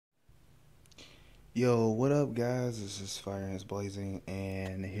Yo, what up, guys? This is FireAntzBlazing,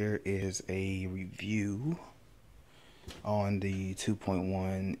 and here is a review on the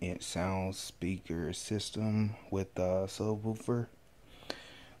 2.1 inch sound speaker system with the subwoofer.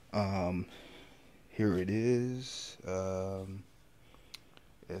 Um, Here it is.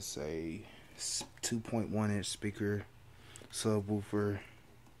 It's a 2.1 inch speaker subwoofer,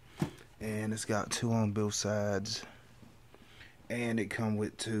 and it's got two on both sides, and it come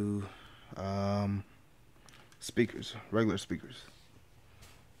with two speakers, regular speakers.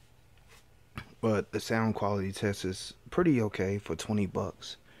 But the sound quality test is pretty okay for 20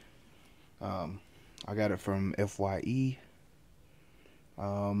 bucks. I got it from F.Y.E.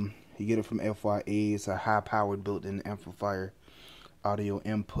 You get it from F.Y.E. It's a high-powered built-in amplifier audio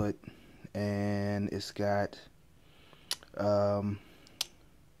input, and it's got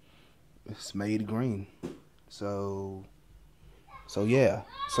it's made green. So yeah,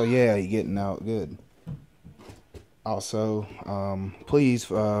 you're getting out good. Also, please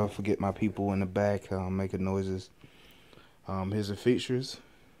forget my people in the back making noises. Here's the features.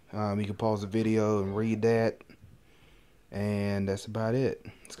 You can pause the video and read that, and that's about it.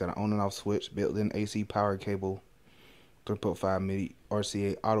 It's got an on and off switch, built-in AC power cable, 3.5 MIDI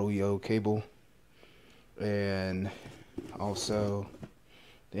RCA audio cable, and also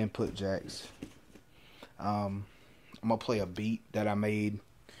the input jacks. I'm gonna play a beat that I made,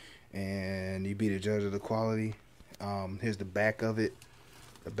 and you be the judge of the quality. Here's the back of it.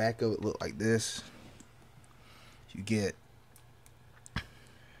 The back of it look like this. You get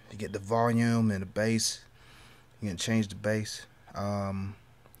the volume and the bass. You can change the bass.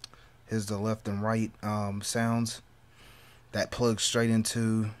 Here's the left and right sounds that plugs straight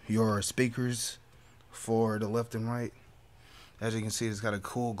into your speakers for the left and right. As you can see, it's got a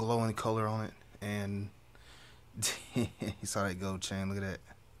cool glowing color on it, and you saw that gold chain. Look at that.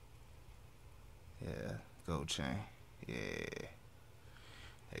 Yeah, gold chain. Yeah,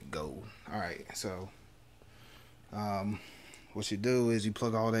 that gold. All right, so what you do is you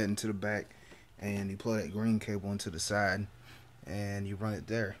plug all that into the back, and you plug that green cable into the side, and you run it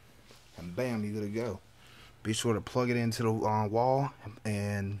there, and bam, you're good to go. Be sure to plug it into the wall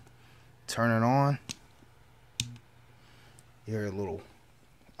and turn it on. You hear a little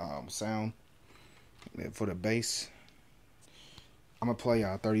sound for the bass. I'm gonna play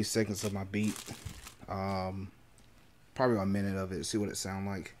 30 seconds of my beat, probably a minute of it, see what it sounds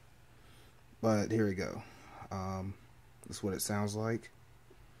like. But here we go. That's what it sounds like.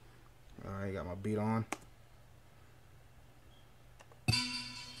 Alright, got my beat on.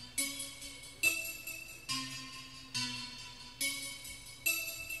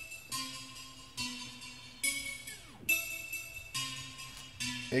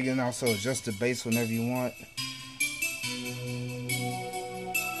 You can also adjust the bass whenever you want.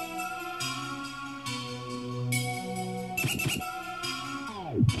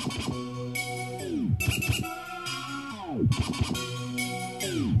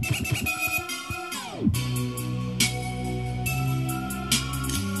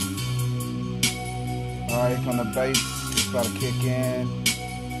 Alright, here come the bass. It's about to kick in.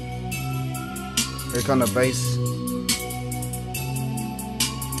 Here come the bass.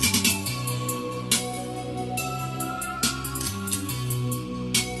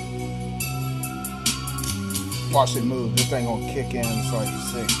 Watch it move. This thing gonna kick in. It's like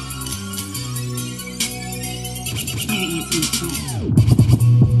sick.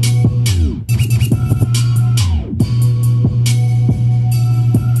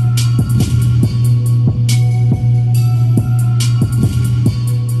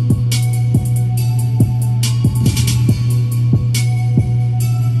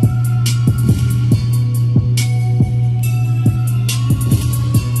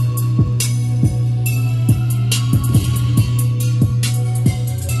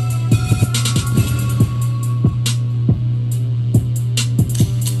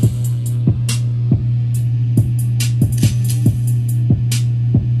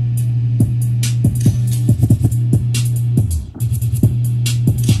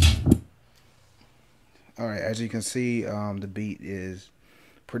 Alright, as you can see, the beat is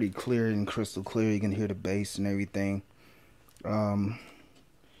pretty clear and crystal clear. You can hear the bass and everything. I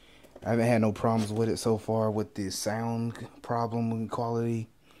haven't had no problems with it so far with the sound problem and quality.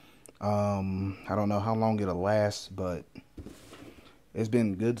 I don't know how long it'll last, but it's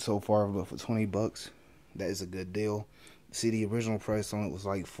been good so far. But for 20 bucks, that is a good deal. See, the original price on it was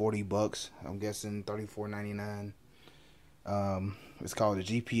like 40 bucks. I'm guessing $34.99. It's called a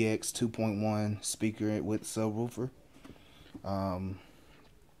GPX 2.1 speaker with subwoofer.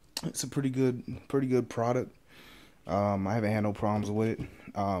 It's a pretty good product. I haven't had no problems with it.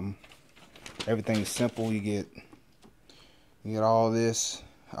 Everything's simple. You get all this,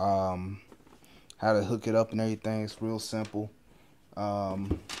 how to hook it up and everything. It's real simple.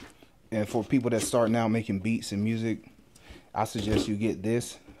 And for people that's starting out making beats and music, I suggest you get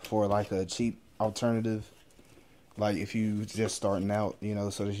this for like a cheap alternative. Like if you just starting out, you know,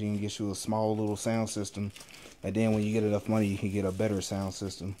 so that you can get you a small little sound system, and then when you get enough money, you can get a better sound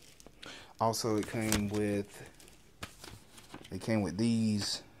system. Also, it came with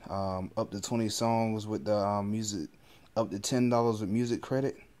these up to 20 songs with the music, up to $10 with music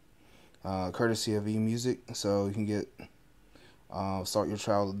credit, courtesy of eMusic. So you can get start your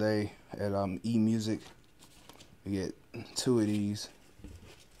trial today at eMusic. You get 2 of these.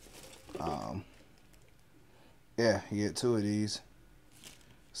 Yeah, you get 2 of these.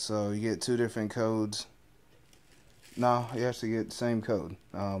 So you get 2 different codes. No, you actually get the same code.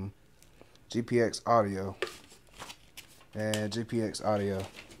 GPX audio and GPX audio.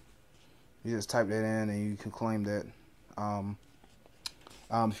 You just type that in and you can claim that.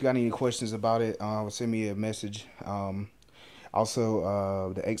 If you got any questions about it, send me a message.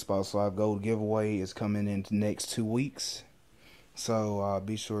 Also, the Xbox Live Gold giveaway is coming in the next 2 weeks, so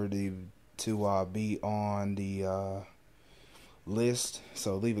be sure to be on the list.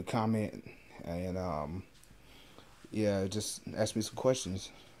 So leave a comment and yeah, just ask me some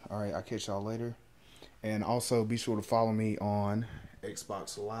questions. All right, I'll catch y'all later. And also be sure to follow me on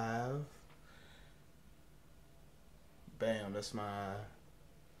Xbox Live. Bam, that's my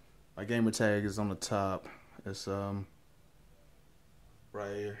gamer tag is on the top. It's right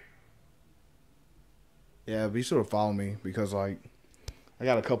here. Yeah, be sure to follow me because like I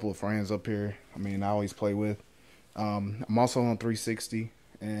got a couple of friends up here. I mean, I always play with. I'm also on 360,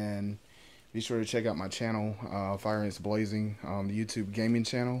 and be sure to check out my channel, FireAntzBlazing, the YouTube gaming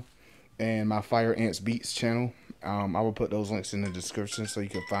channel, and my FireAntzBeats channel. I will put those links in the description so you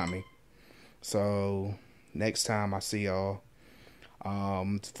can find me. So next time I see y'all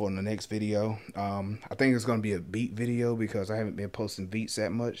for the next video. I think it's gonna be a beat video because I haven't been posting beats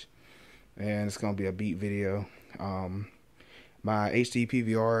that much, and it's gonna be a beat video. My HD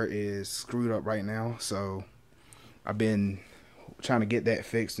PVR is screwed up right now, so I've been trying to get that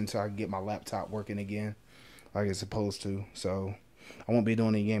fixed until I can get my laptop working again like it's supposed to. So I won't be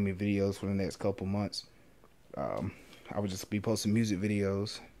doing any gaming videos for the next couple months. I will just be posting music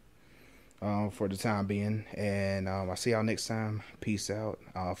videos for the time being, and I'll see y'all next time. Peace out.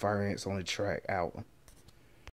 FireAntz on the track out.